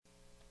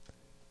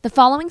The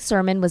following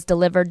sermon was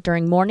delivered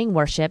during morning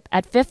worship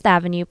at Fifth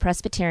Avenue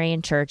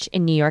Presbyterian Church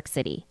in New York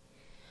City.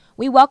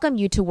 We welcome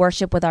you to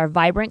worship with our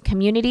vibrant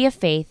community of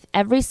faith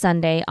every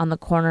Sunday on the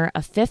corner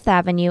of Fifth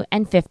Avenue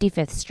and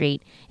 55th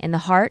Street in the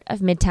heart of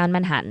Midtown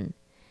Manhattan.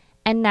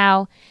 And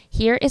now,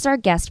 here is our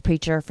guest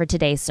preacher for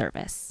today's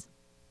service.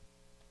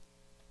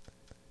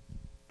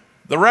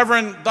 The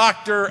Reverend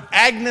Dr.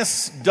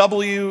 Agnes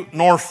W.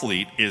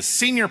 Norfleet is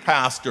senior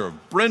pastor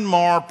of Bryn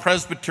Mawr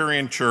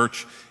Presbyterian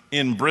Church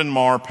in Bryn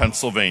Mawr,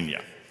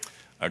 Pennsylvania.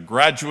 A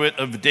graduate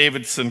of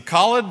Davidson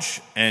College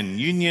and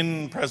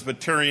Union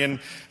Presbyterian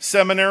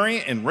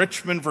Seminary in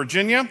Richmond,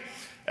 Virginia,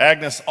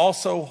 Agnes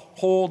also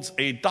holds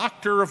a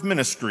Doctor of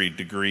Ministry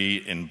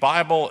degree in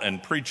Bible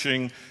and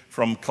Preaching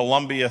from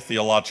Columbia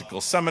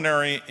Theological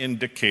Seminary in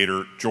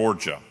Decatur,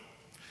 Georgia.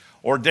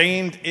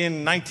 Ordained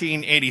in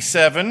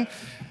 1987,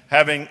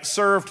 having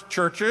served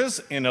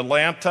churches in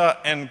Atlanta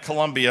and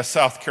Columbia,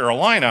 South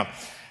Carolina,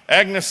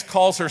 Agnes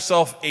calls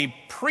herself a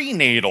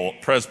prenatal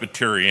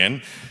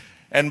Presbyterian,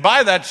 and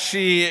by that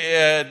she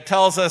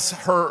tells us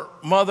her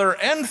mother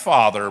and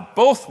father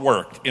both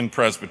worked in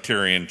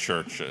Presbyterian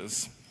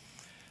churches.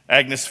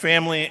 Agnes'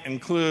 family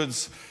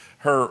includes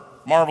her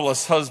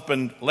marvelous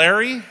husband,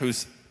 Larry,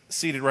 who's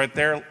seated right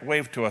there.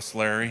 Wave to us,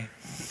 Larry.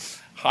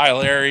 Hi,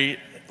 Larry.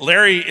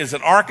 Larry is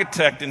an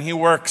architect, and he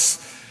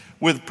works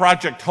with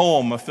Project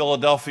Home, a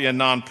Philadelphia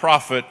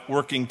nonprofit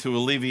working to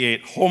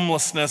alleviate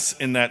homelessness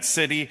in that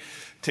city.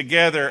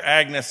 Together,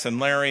 Agnes and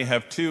Larry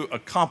have two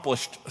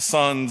accomplished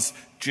sons,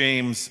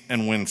 James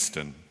and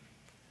Winston.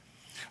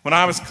 When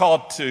I was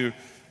called to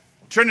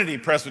Trinity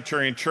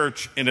Presbyterian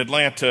Church in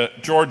Atlanta,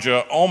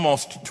 Georgia,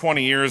 almost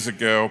 20 years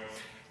ago,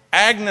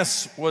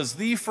 Agnes was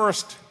the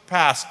first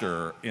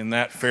pastor in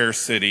that fair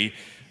city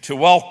to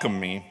welcome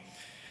me.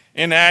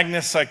 In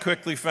Agnes, I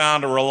quickly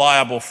found a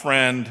reliable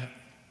friend,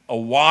 a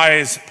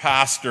wise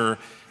pastor,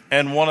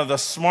 and one of the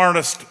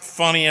smartest,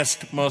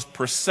 funniest, most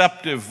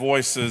perceptive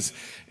voices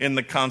in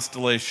the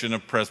constellation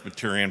of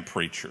Presbyterian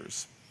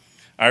preachers.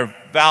 I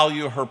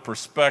value her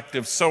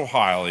perspective so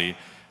highly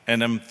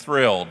and am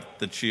thrilled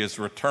that she has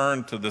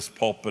returned to this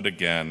pulpit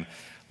again.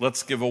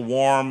 Let's give a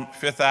warm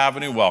Fifth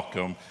Avenue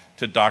welcome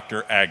to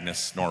Dr.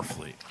 Agnes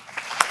Norfleet.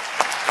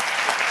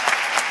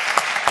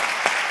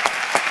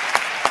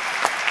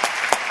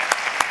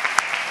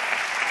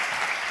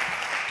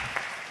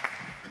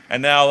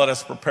 And now let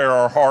us prepare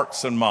our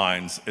hearts and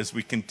minds as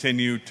we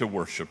continue to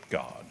worship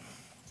God.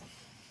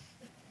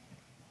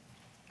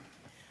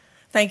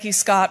 Thank you,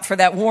 Scott, for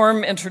that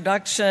warm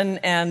introduction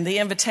and the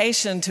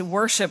invitation to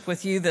worship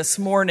with you this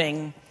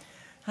morning.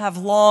 I have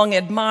long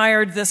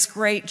admired this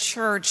great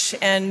church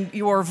and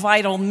your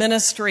vital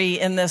ministry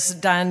in this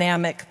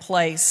dynamic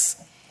place.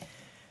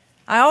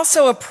 I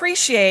also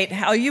appreciate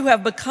how you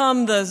have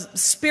become the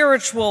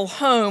spiritual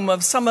home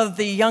of some of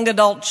the young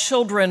adult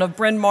children of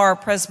Bryn Mawr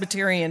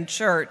Presbyterian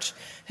Church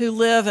who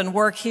live and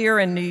work here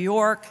in New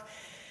York.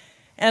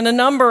 And a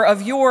number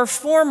of your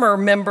former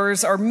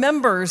members are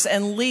members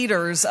and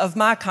leaders of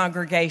my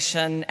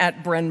congregation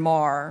at Bryn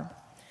Mawr.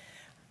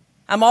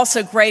 I'm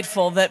also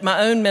grateful that my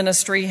own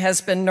ministry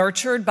has been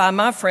nurtured by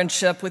my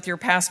friendship with your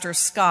pastor,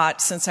 Scott,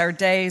 since our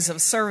days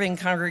of serving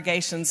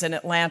congregations in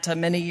Atlanta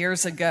many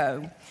years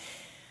ago.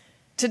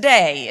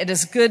 Today, it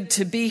is good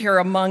to be here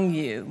among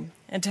you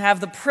and to have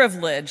the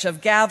privilege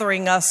of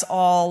gathering us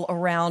all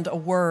around a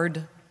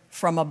word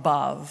from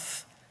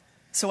above.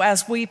 So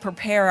as we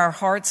prepare our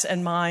hearts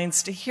and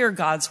minds to hear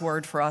God's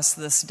word for us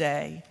this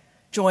day,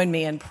 join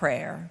me in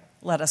prayer.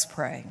 Let us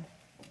pray.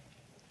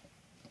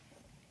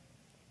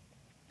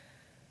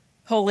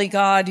 Holy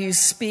God, you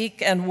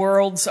speak and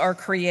worlds are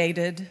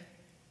created.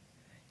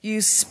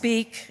 You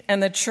speak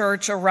and the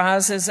church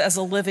arises as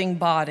a living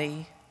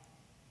body.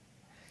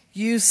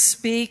 You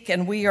speak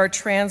and we are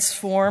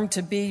transformed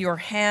to be your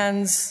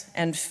hands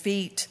and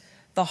feet,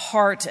 the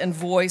heart and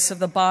voice of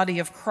the body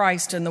of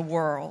Christ in the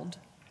world.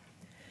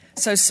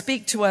 So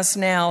speak to us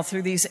now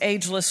through these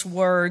ageless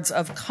words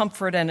of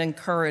comfort and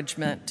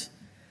encouragement,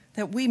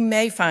 that we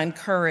may find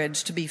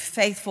courage to be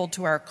faithful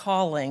to our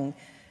calling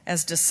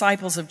as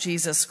disciples of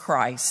Jesus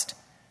Christ,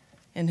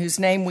 in whose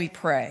name we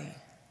pray.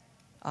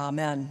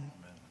 Amen.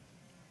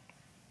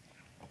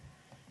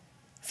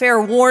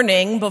 Fair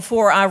warning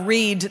before I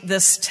read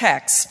this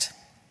text.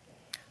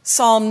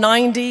 Psalm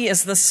 90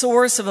 is the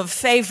source of a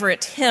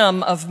favorite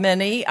hymn of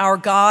many, Our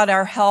God,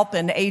 Our Help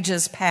in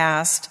Ages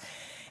Past,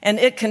 and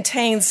it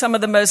contains some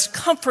of the most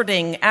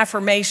comforting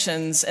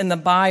affirmations in the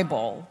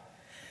Bible.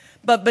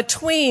 But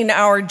between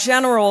our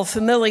general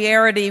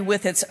familiarity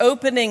with its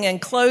opening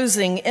and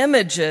closing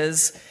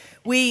images,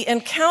 we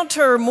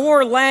encounter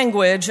more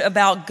language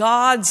about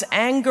God's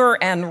anger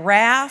and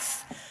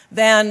wrath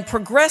than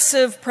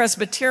progressive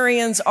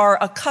Presbyterians are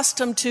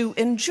accustomed to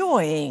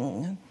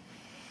enjoying.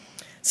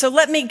 So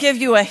let me give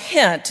you a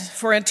hint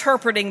for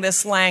interpreting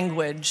this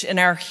language in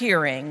our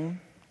hearing.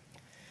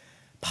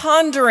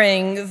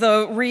 Pondering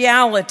the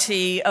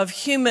reality of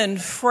human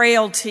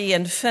frailty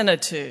and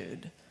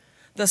finitude,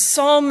 the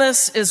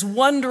psalmist is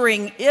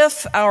wondering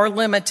if our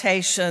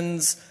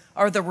limitations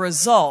are the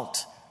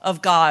result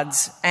of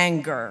God's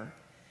anger.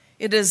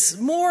 It is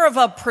more of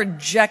a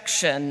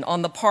projection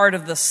on the part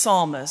of the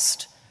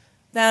psalmist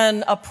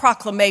than a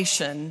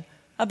proclamation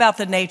about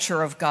the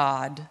nature of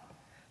God.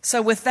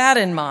 So with that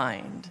in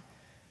mind,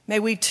 may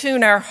we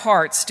tune our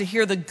hearts to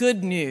hear the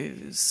good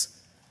news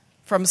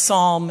from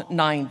Psalm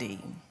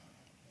 90.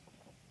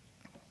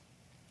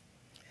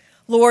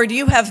 Lord,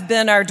 you have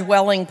been our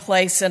dwelling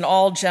place in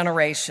all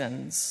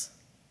generations.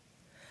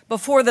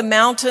 Before the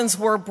mountains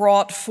were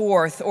brought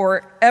forth,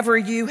 or ever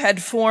you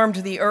had formed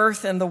the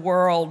earth and the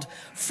world,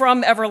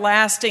 from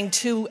everlasting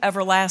to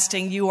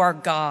everlasting, you are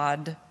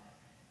God.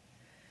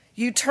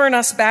 You turn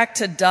us back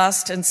to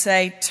dust and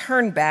say,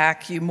 "Turn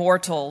back, you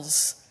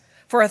mortals.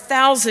 For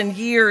 1,000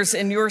 years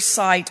in your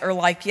sight are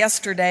like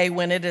yesterday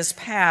when it is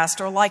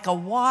past, or like a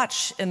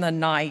watch in the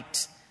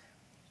night.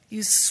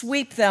 You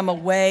sweep them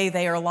away,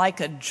 they are like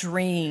a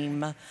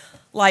dream.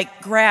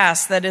 Like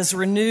grass that is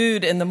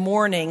renewed in the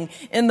morning.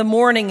 In the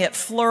morning it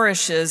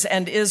flourishes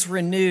and is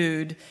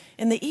renewed.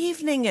 In the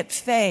evening it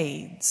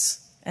fades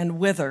and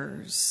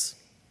withers.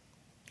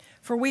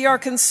 For we are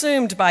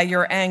consumed by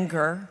your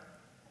anger.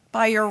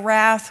 By your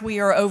wrath we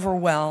are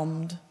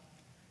overwhelmed.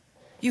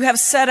 You have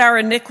set our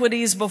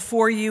iniquities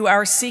before you,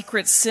 our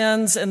secret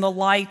sins in the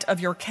light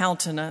of your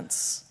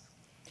countenance.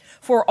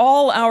 For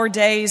all our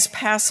days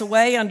pass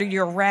away under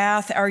your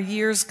wrath. Our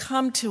years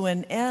come to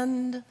an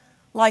end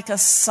like a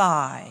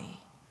sigh.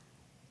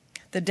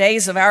 The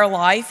days of our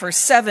life are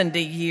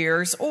 70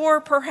 years, or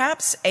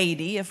perhaps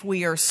 80 if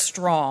we are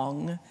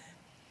strong.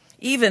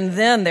 Even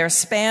then, their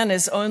span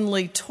is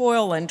only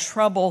toil and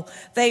trouble.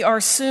 They are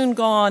soon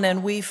gone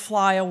and we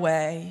fly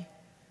away.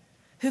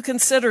 Who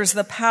considers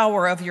the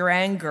power of your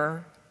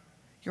anger?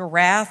 Your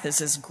wrath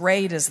is as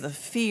great as the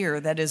fear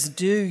that is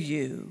due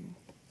you.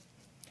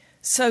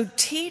 So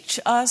teach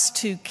us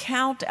to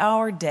count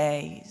our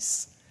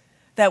days,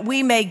 that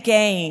we may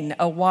gain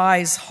a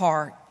wise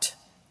heart.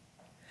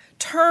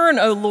 Turn,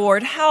 O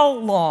Lord, how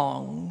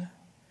long?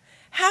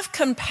 Have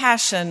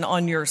compassion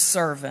on your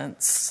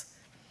servants.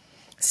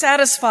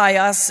 Satisfy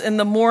us in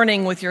the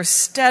morning with your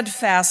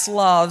steadfast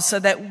love, so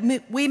that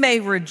we may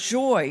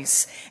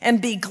rejoice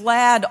and be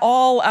glad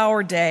all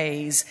our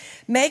days.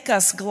 Make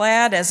us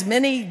glad as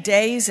many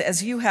days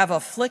as you have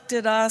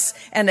afflicted us,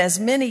 and as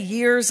many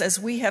years as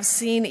we have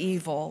seen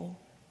evil.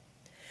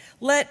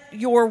 Let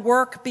your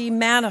work be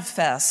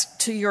manifest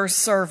to your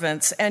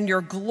servants, and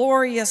your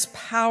glorious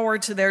power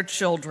to their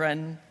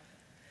children.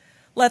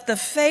 Let the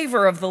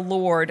favor of the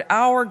Lord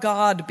our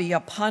God be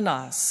upon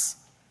us,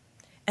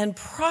 and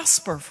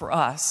prosper for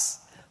us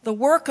the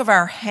work of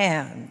our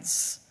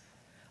hands.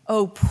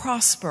 Oh,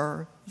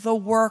 prosper the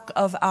work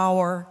of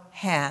our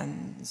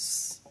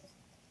hands.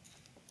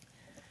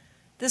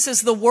 This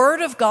is the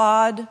word of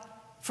God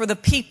for the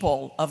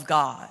people of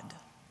God.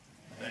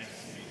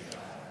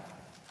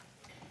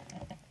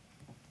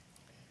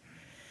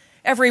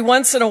 Every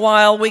once in a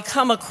while, we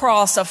come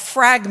across a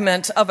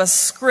fragment of a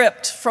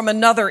script from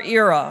another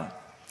era,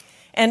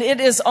 and it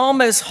is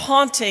almost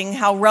haunting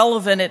how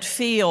relevant it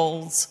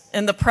feels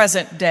in the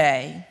present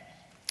day.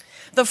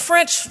 The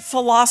French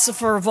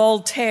philosopher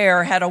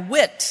Voltaire had a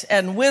wit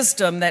and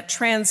wisdom that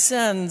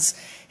transcends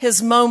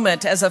his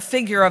moment as a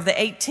figure of the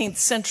 18th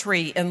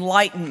century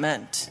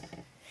Enlightenment.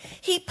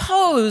 He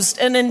posed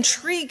an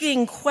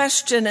intriguing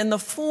question in the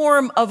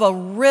form of a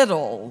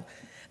riddle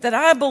that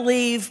I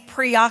believe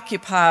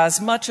preoccupies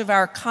much of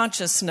our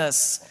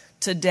consciousness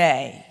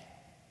today.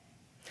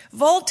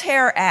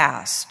 Voltaire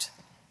asked,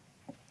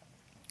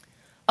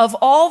 "Of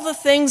all the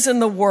things in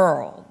the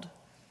world,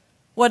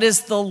 what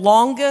is the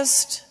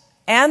longest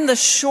and the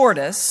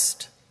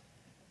shortest,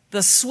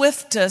 the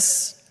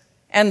swiftest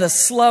and the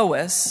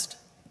slowest,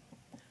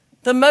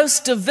 the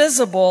most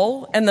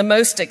divisible and the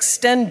most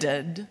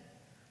extended,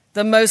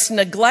 the most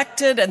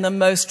neglected and the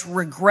most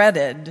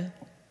regretted,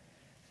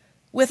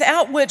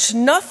 without which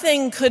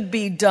nothing could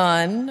be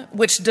done,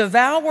 which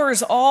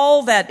devours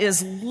all that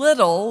is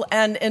little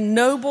and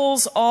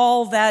ennobles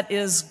all that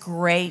is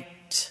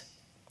great?"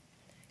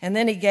 And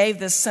then he gave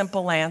this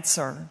simple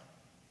answer: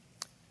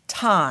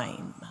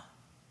 time.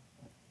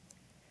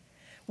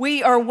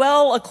 We are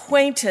well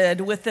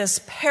acquainted with this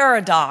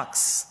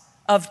paradox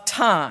of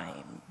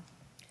time.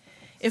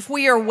 If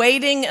we are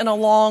waiting in a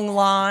long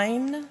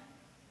line,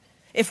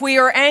 if we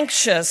are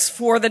anxious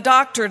for the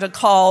doctor to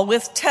call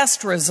with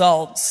test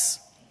results,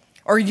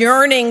 or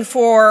yearning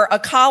for a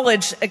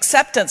college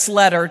acceptance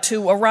letter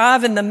to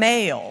arrive in the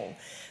mail,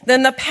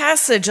 then the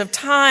passage of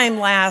time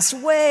lasts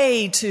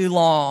way too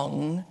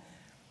long.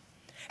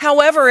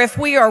 However, if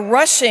we are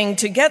rushing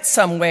to get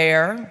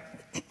somewhere,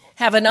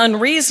 have an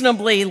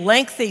unreasonably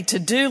lengthy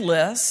to-do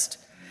list,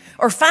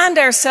 or find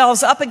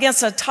ourselves up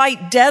against a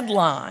tight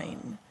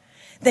deadline,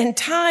 then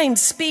time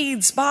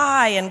speeds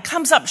by and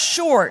comes up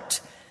short.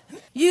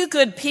 You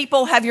good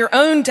people have your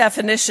own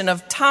definition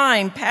of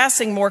time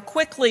passing more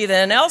quickly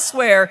than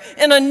elsewhere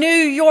in a New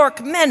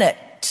York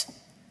minute.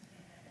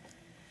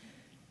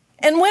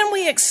 And when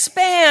we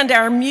expand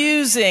our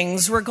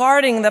musings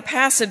regarding the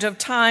passage of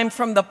time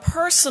from the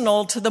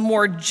personal to the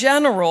more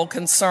general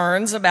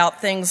concerns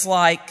about things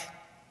like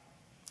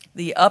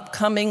the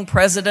upcoming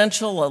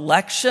presidential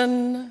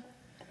election,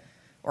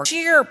 or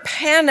sheer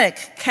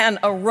panic can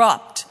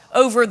erupt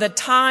over the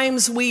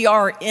times we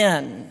are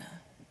in.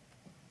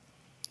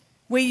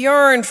 We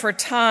yearn for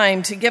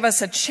time to give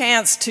us a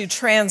chance to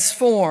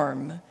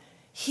transform,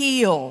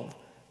 heal,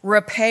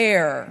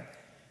 repair,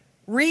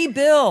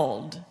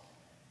 rebuild,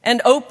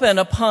 and open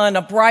upon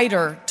a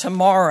brighter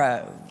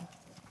tomorrow.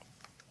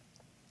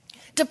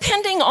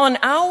 Depending on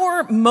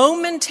our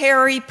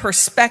momentary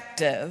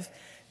perspective,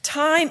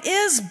 time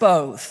is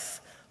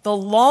both the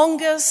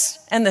longest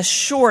and the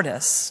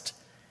shortest,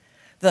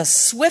 the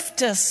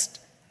swiftest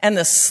and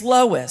the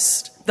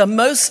slowest, the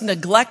most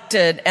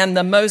neglected and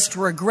the most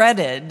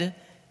regretted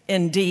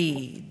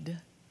indeed.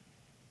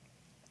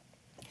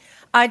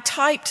 I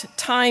typed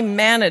time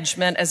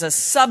management as a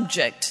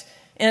subject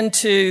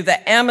into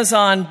the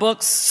Amazon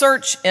Books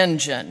search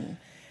engine,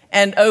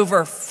 and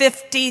over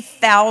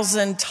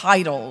 50,000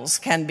 titles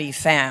can be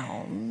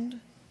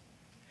found,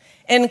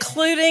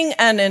 including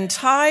an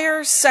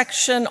entire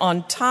section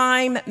on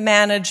time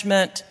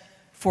management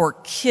for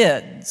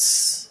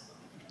kids.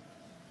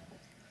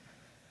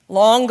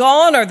 Long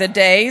gone are the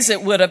days,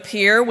 it would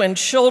appear, when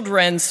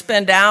children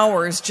spend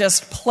hours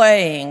just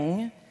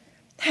playing,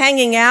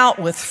 hanging out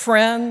with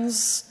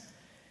friends,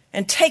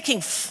 and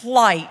taking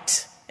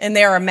flight in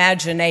their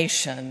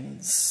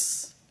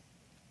imaginations.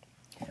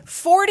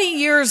 40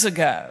 years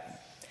ago,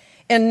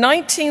 in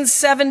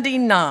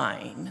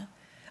 1979,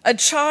 a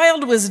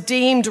child was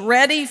deemed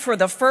ready for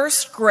the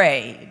first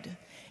grade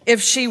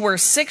if she were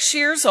 6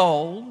 years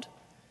old,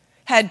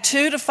 had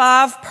 2 to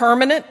 5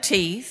 permanent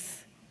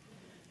teeth,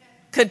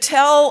 could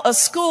tell a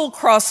school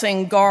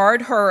crossing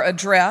guard her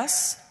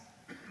address,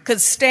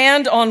 could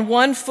stand on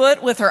one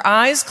foot with her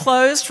eyes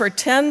closed for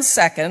 10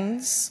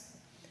 seconds,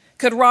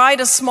 could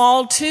ride a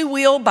small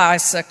 2-wheel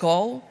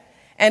bicycle,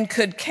 and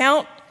could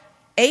count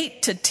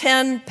 8 to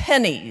 10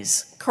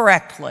 pennies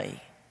correctly.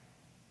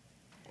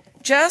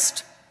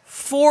 Just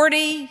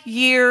 40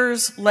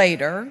 years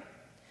later,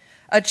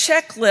 a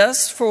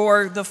checklist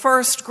for the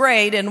first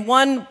grade in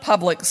one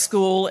public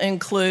school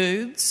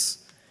includes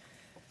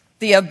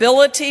the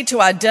ability to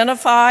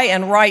identify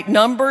and write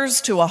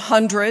numbers to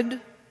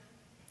 100,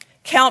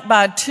 count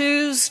by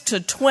 2s to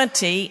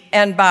 20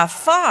 and by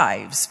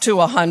 5s to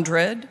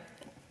 100,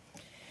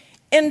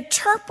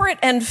 interpret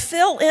and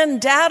fill in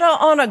data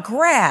on a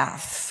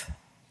graph,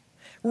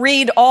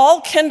 read all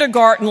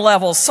kindergarten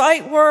level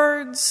sight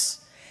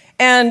words,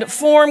 and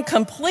form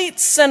complete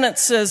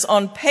sentences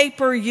on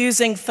paper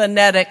using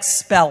phonetic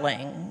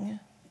spelling.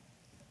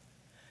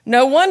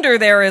 No wonder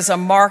there is a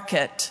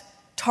market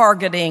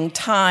targeting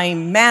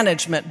time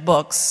management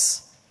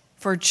books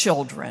for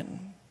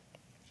children.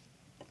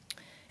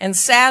 And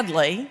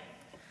sadly,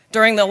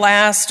 during the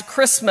last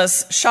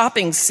Christmas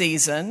shopping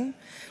season,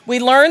 we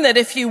learned that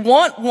if you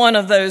want one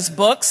of those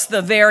books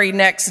the very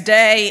next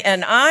day,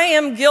 and I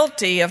am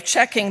guilty of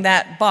checking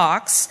that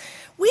box,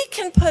 we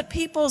can put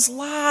people's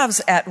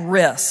lives at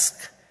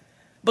risk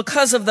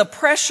because of the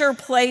pressure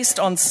placed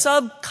on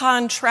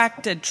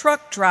subcontracted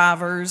truck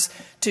drivers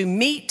to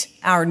meet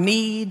our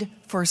need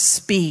for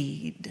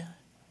speed.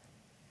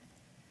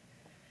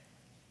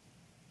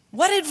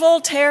 What did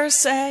Voltaire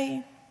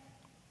say?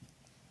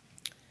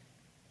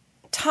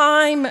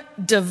 Time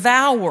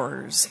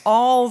devours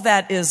all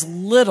that is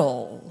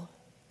little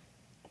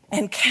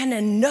and can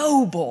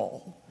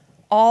ennoble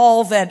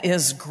all that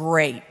is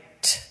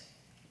great.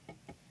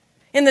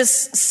 In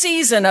this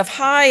season of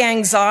high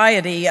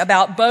anxiety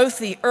about both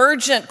the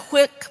urgent,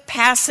 quick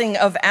passing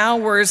of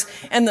hours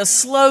and the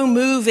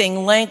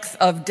slow-moving length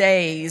of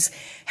days,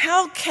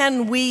 how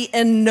can we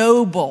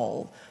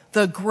ennoble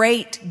the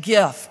great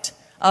gift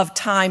of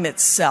time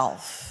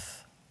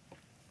itself?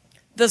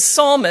 The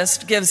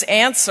psalmist gives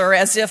answer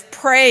as if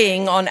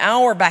praying on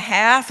our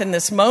behalf in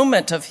this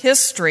moment of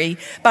history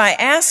by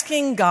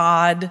asking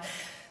God,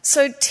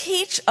 "So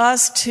teach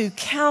us to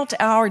count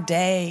our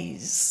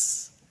days,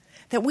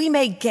 that we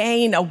may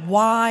gain a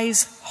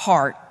wise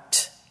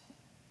heart."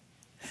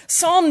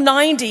 Psalm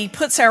 90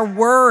 puts our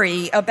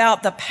worry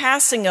about the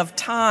passing of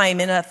time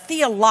in a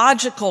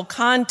theological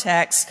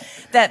context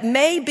that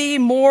may be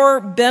more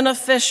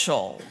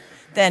beneficial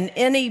than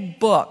any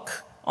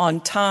book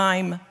on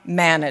time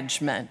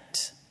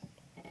management.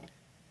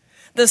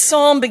 The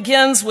psalm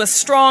begins with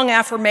strong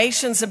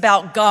affirmations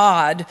about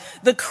God,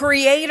 the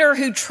creator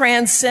who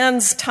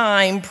transcends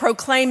time,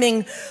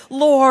 proclaiming,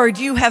 "Lord,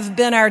 you have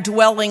been our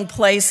dwelling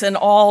place in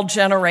all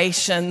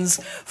generations.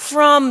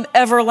 From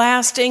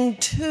everlasting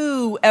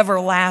to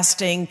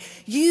everlasting,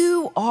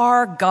 you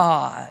are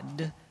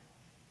God."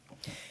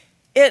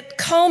 It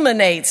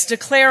culminates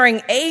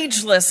declaring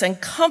ageless and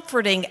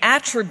comforting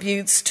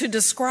attributes to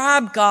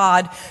describe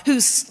God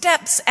who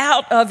steps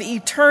out of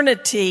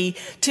eternity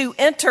to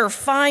enter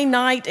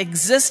finite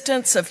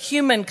existence of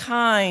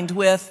humankind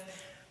with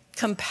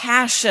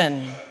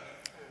compassion,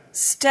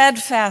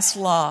 steadfast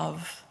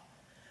love,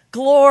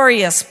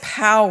 glorious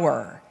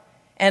power,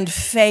 and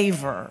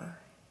favor.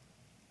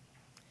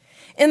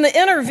 In the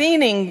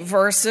intervening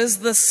verses,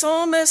 the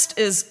psalmist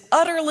is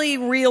utterly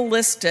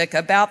realistic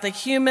about the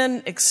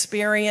human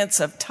experience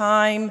of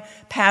time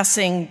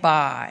passing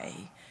by.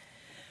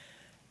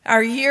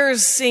 Our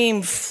years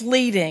seem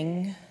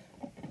fleeting.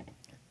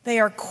 They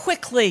are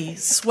quickly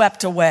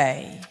swept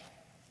away.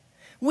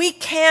 We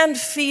can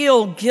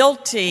feel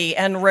guilty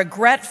and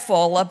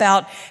regretful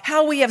about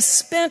how we have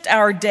spent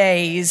our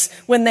days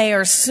when they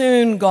are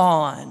soon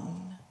gone.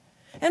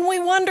 And we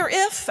wonder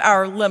if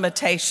our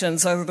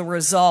limitations are the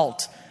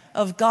result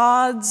of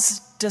God's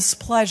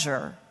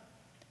displeasure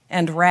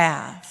and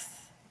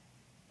wrath.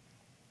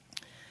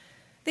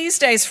 These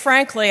days,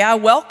 frankly, I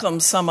welcome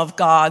some of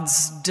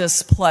God's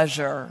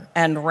displeasure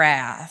and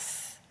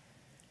wrath.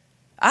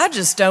 I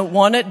just don't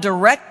want it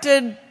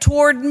directed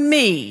toward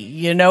me.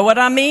 You know what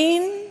I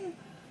mean?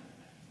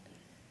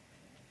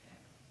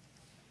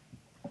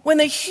 When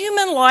the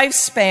human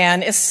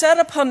lifespan is set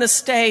upon the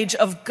stage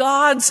of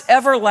God's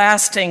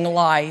everlasting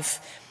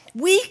life,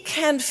 we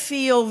can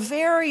feel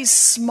very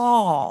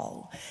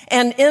small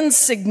and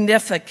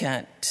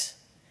insignificant.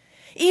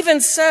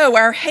 Even so,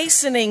 our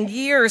hastening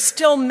years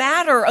still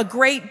matter a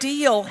great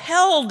deal,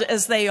 held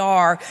as they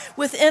are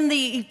within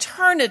the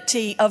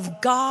eternity of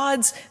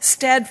God's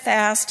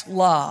steadfast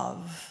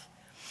love.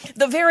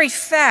 The very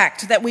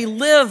fact that we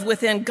live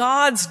within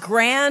God's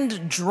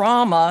grand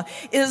drama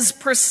is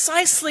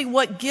precisely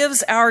what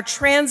gives our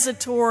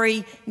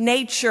transitory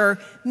nature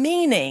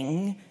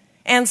meaning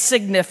and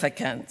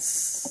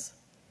significance.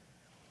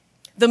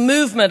 The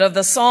movement of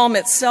the psalm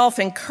itself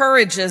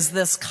encourages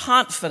this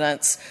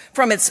confidence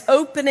from its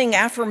opening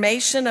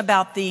affirmation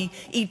about the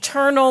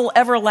eternal,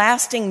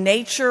 everlasting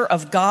nature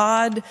of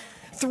God,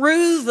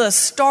 through the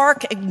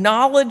stark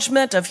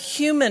acknowledgement of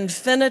human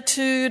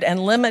finitude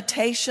and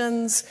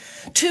limitations,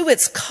 to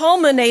its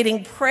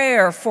culminating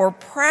prayer for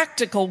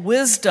practical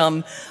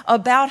wisdom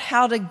about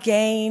how to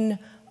gain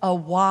a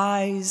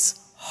wise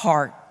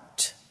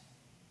heart.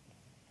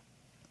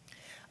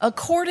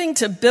 According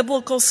to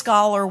biblical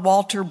scholar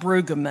Walter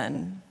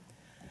Brueggemann,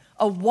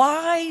 a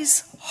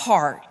wise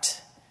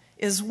heart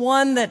is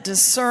one that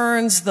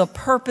discerns the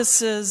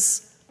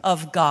purposes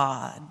of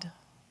God.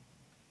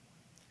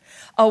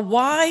 A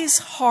wise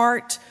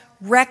heart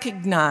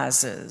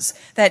recognizes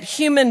that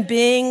human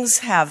beings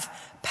have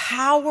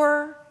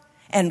power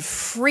and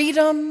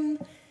freedom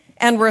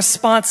and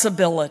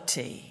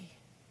responsibility.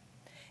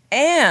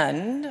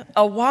 And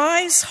a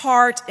wise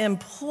heart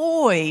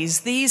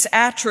employs these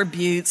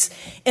attributes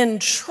in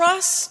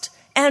trust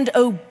and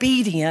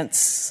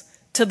obedience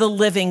to the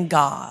living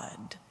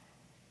God.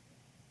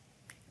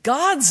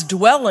 God's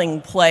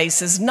dwelling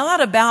place is not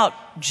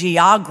about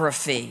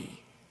geography,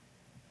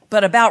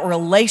 but about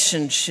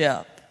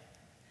relationship.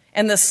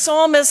 And the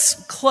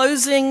psalmist's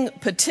closing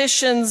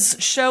petitions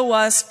show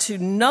us to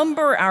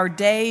number our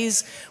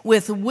days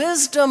with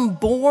wisdom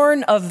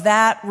born of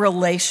that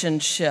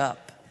relationship.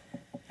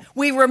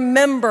 We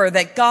remember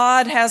that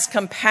God has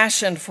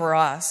compassion for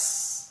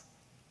us.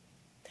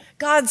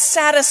 God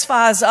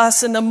satisfies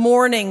us in the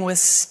morning with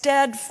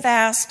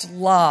steadfast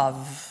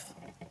love.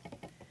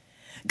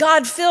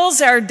 God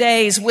fills our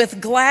days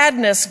with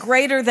gladness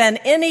greater than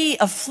any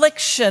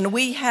affliction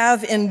we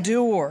have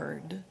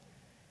endured.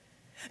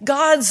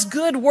 God's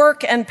good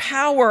work and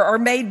power are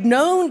made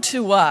known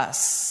to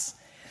us,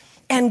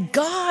 and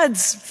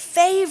God's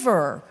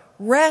favor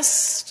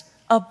rests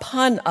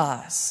upon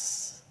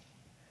us.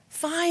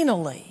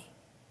 Finally,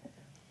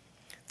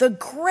 the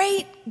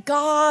great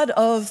God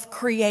of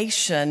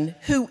creation,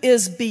 who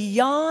is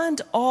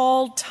beyond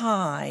all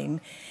time,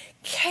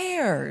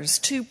 cares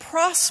to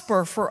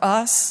prosper for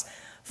us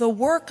the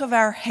work of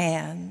our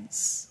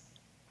hands.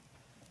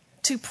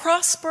 To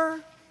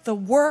prosper the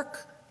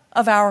work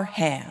of our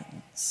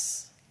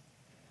hands.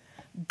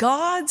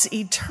 God's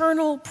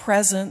eternal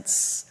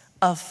presence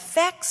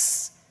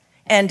affects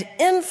and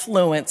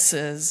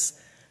influences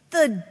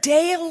the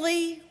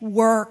daily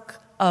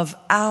work of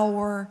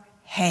our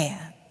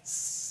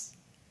hands.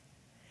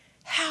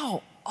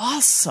 How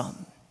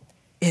awesome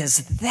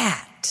is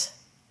that?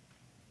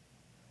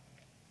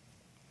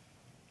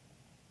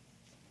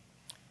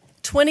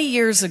 20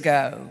 years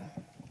ago,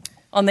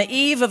 on the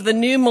eve of the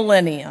new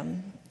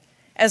millennium,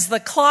 as the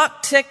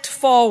clock ticked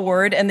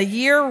forward and the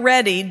year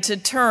readied to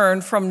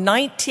turn from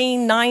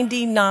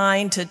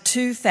 1999 to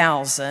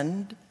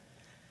 2000,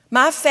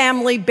 my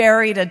family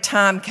buried a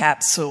time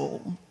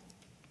capsule.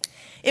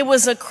 It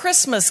was a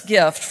Christmas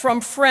gift from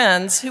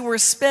friends who were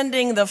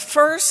spending the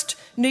first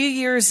New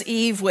Year's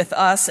Eve with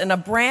us in a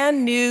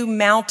brand new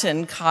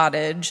mountain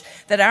cottage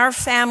that our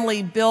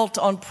family built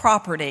on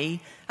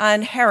property I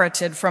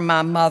inherited from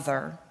my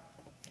mother.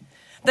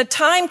 The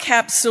time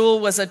capsule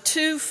was a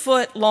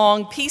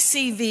 2-foot-long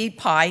PCV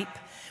pipe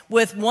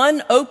with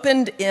one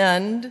opened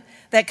end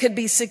that could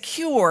be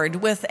secured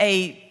with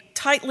a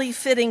tightly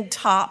fitting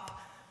top,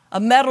 a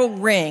metal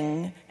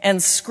ring,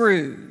 and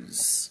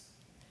screws.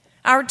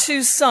 Our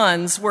two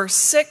sons were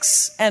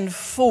 6 and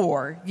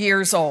 4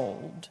 years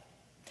old.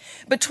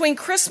 Between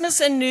Christmas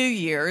and New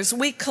Year's,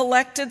 we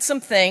collected some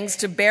things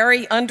to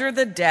bury under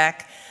the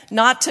deck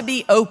not to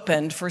be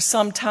opened for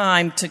some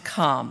time to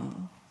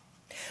come.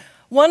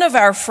 One of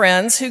our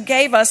friends who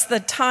gave us the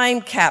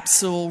time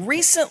capsule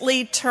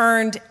recently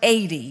turned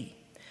 80.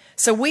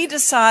 So we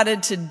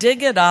decided to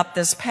dig it up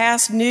this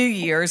past New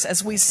Year's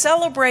as we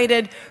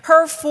celebrated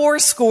her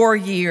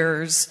 80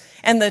 years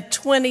and the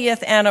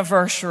 20th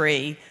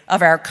anniversary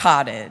of our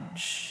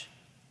cottage.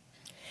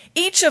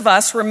 Each of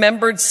us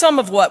remembered some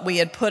of what we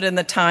had put in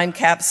the time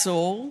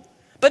capsule,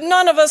 but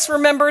none of us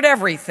remembered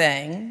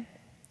everything.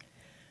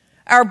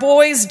 Our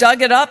boys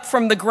dug it up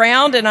from the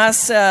ground, and I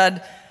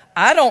said,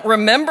 I don't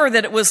remember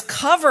that it was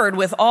covered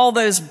with all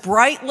those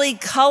brightly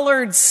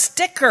colored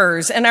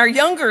stickers. And our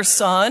younger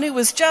son, who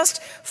was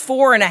just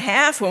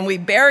 4.5 when we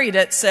buried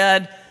it,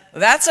 said,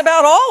 that's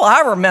about all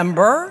I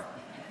remember.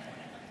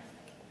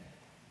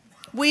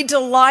 We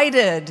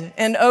delighted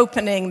in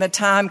opening the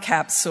time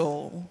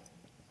capsule.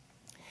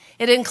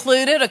 It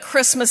included a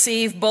Christmas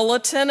Eve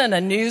bulletin and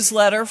a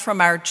newsletter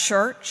from our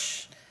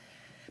church,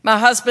 my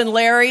husband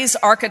Larry's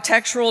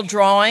architectural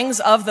drawings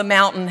of the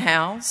Mountain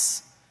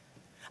House,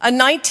 a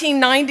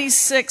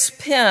 1996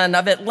 pin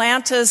of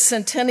Atlanta's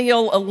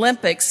Centennial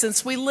Olympics,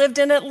 since we lived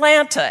in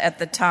Atlanta at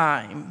the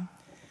time,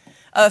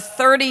 a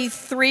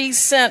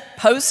 33-cent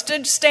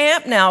postage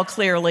stamp, now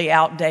clearly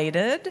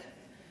outdated,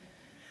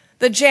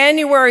 the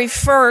January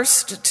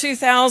 1st,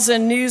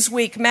 2000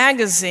 Newsweek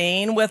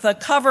magazine with a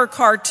cover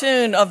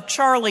cartoon of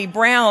Charlie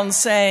Brown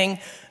saying,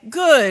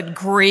 "Good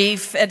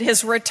grief," at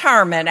his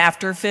retirement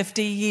after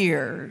 50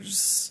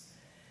 years.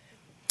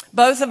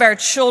 Both of our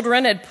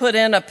children had put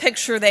in a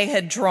picture they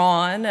had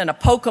drawn and a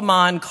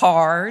Pokemon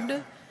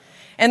card.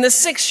 And the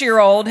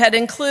 6-year-old had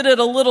included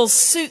a little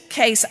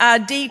suitcase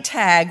ID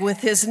tag with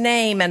his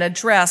name and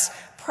address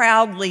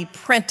proudly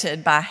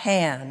printed by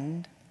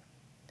hand.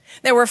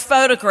 There were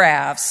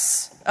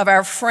photographs of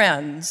our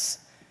friends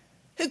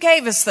who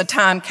gave us the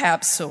time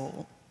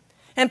capsule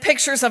and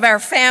pictures of our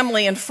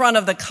family in front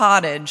of the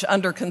cottage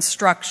under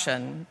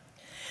construction.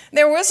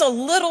 There was a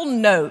little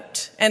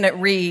note, and it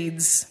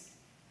reads,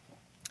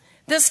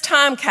 "This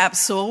time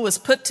capsule was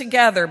put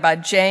together by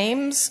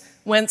James,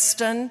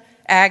 Winston,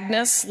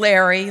 Agnes,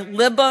 Larry,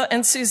 Libba,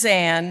 and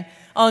Suzanne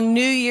on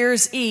New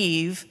Year's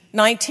Eve,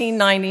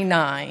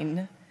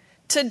 1999.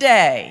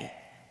 Today,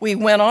 we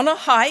went on a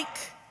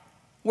hike,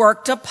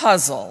 worked a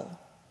puzzle,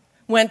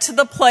 went to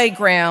the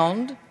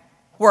playground,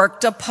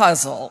 worked a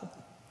puzzle,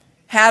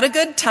 had a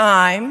good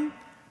time,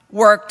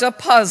 worked a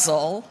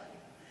puzzle,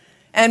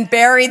 and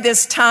buried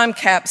this time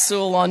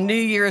capsule on New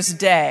Year's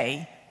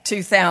Day,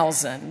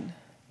 2000.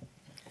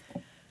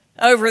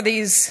 Over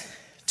these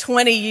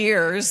 20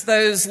 years,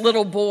 those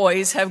little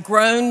boys have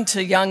grown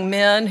to young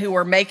men who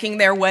are making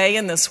their way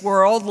in this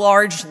world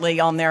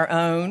largely on their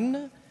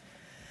own.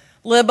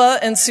 Libba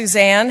and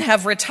Suzanne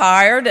have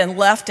retired and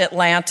left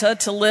Atlanta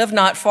to live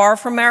not far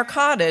from our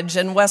cottage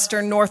in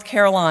western North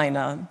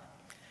Carolina.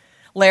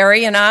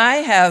 Larry and I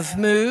have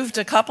moved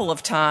a couple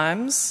of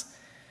times.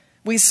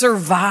 We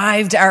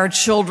survived our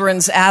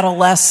children's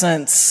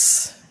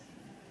adolescence.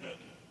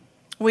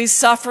 We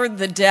suffered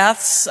the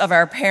deaths of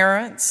our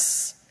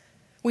parents.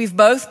 We've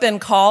both been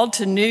called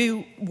to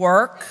new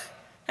work,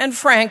 and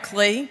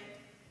frankly,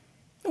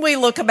 we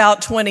look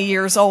about 20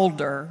 years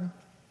older.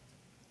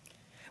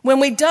 When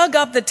we dug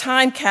up the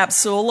time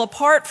capsule,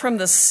 apart from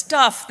the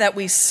stuff that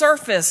we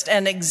surfaced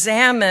and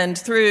examined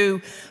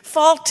through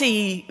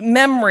faulty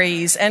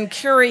memories and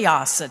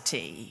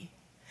curiosity,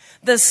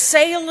 the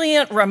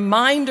salient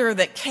reminder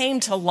that came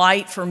to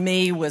light for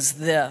me was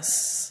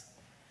this: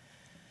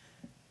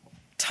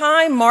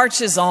 time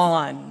marches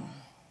on,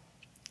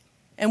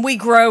 and we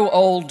grow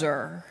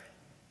older.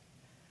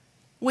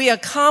 We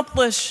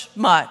accomplish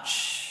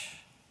much.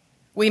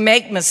 We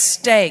make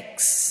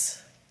mistakes.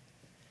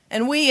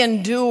 And we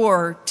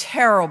endure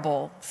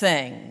terrible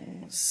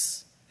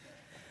things.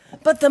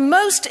 But the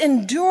most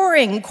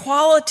enduring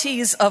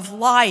qualities of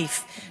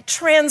life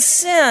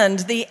transcend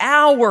the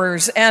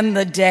hours and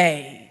the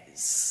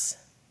days.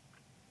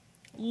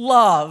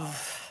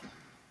 Love,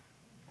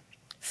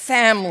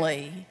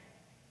 family,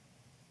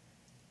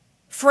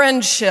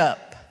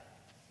 friendship,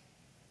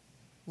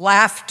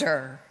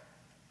 laughter,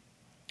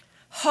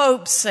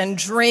 hopes and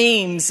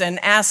dreams and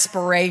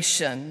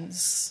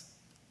aspirations.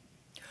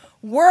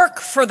 Work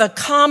for the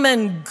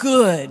common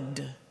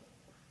good,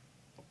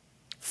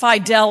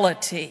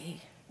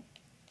 fidelity,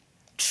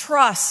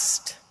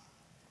 trust,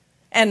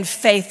 and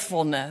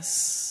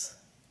faithfulness.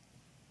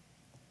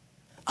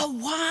 A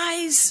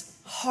wise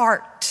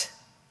heart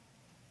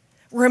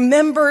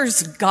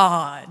remembers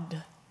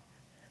God,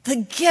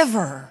 the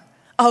giver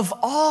of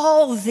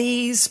all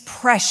these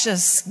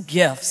precious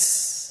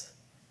gifts.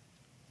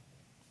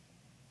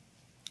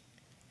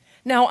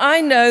 Now, I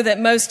know that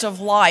most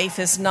of life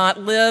is not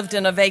lived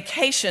in a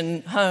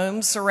vacation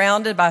home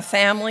surrounded by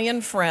family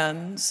and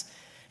friends,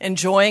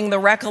 enjoying the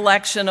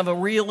recollection of a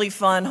really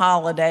fun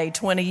holiday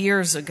 20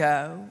 years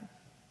ago.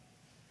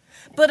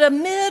 But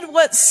amid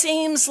what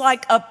seems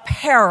like a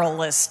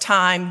perilous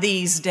time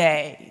these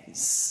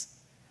days,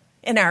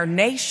 in our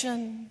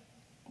nation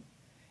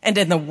and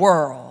in the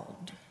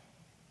world,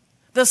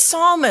 The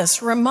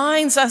psalmist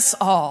reminds us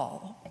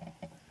all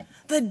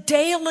the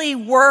daily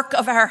work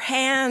of our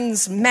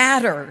hands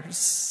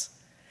matters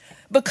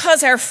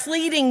because our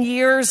fleeting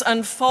years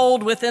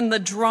unfold within the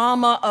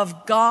drama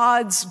of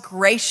God's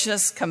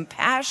gracious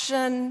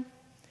compassion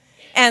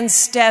and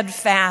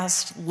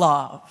steadfast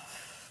love.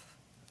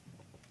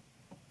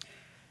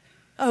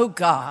 Oh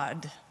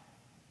God,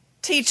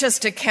 teach us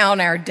to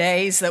count our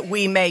days that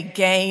we may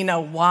gain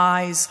a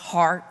wise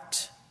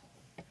heart,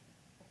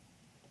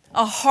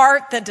 a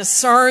heart that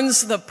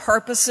discerns the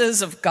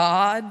purposes of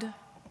God,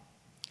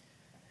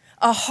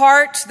 a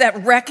heart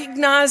that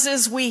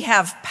recognizes we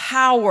have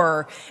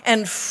power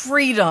and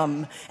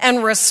freedom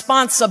and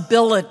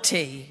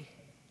responsibility,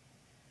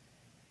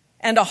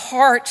 and a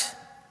heart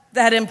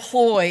that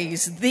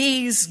employs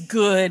these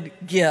good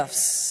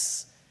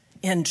gifts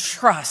in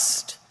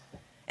trust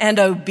and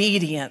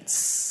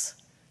obedience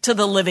to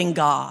the living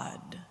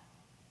God.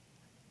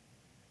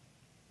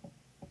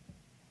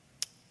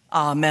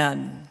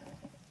 Amen.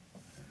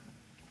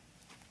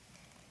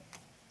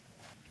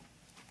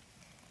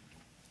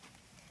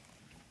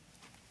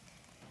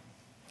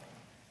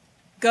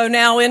 Go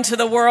now into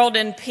the world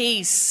in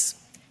peace,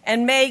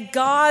 and may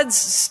God's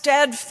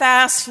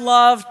steadfast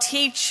love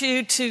teach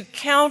you to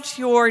count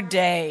your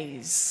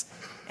days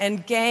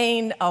and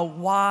gain a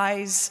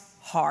wise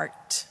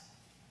heart.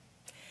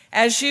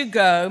 As you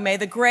go, may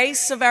the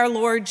grace of our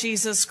Lord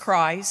Jesus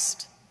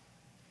Christ,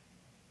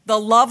 the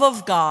love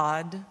of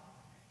God,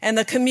 and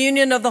the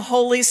communion of the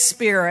Holy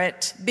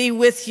Spirit be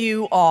with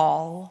you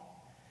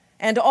all,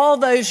 and all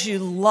those you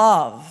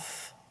love,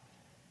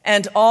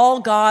 and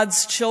all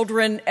God's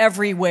children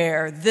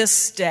everywhere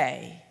this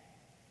day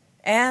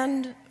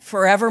and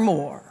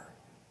forevermore.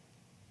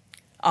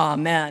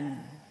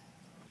 Amen.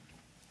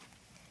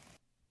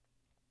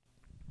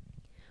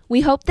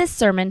 We hope this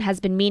sermon has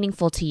been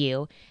meaningful to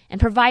you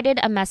and provided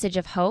a message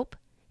of hope,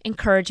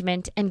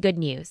 encouragement, and good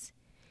news.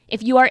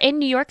 If you are in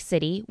New York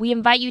City, we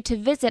invite you to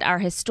visit our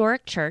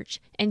historic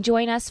church and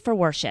join us for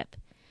worship.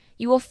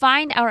 You will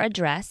find our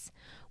address,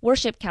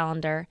 worship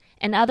calendar,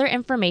 and other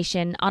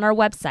information on our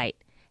website,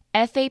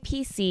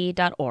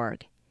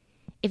 fapc.org.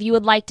 If you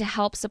would like to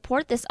help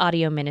support this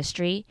audio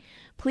ministry,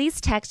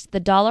 please text the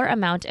dollar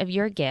amount of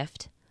your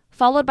gift,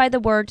 followed by the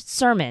word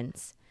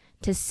sermons,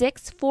 to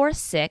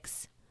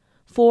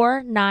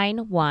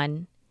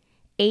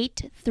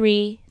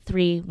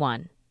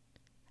 646-491-8331.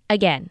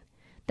 Again,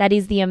 that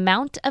is the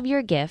amount of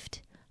your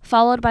gift,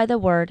 followed by the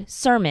word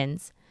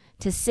sermons,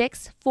 to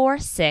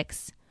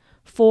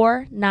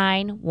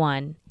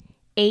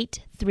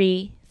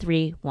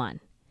 646-491-8331.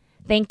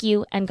 Thank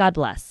you, and God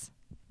bless.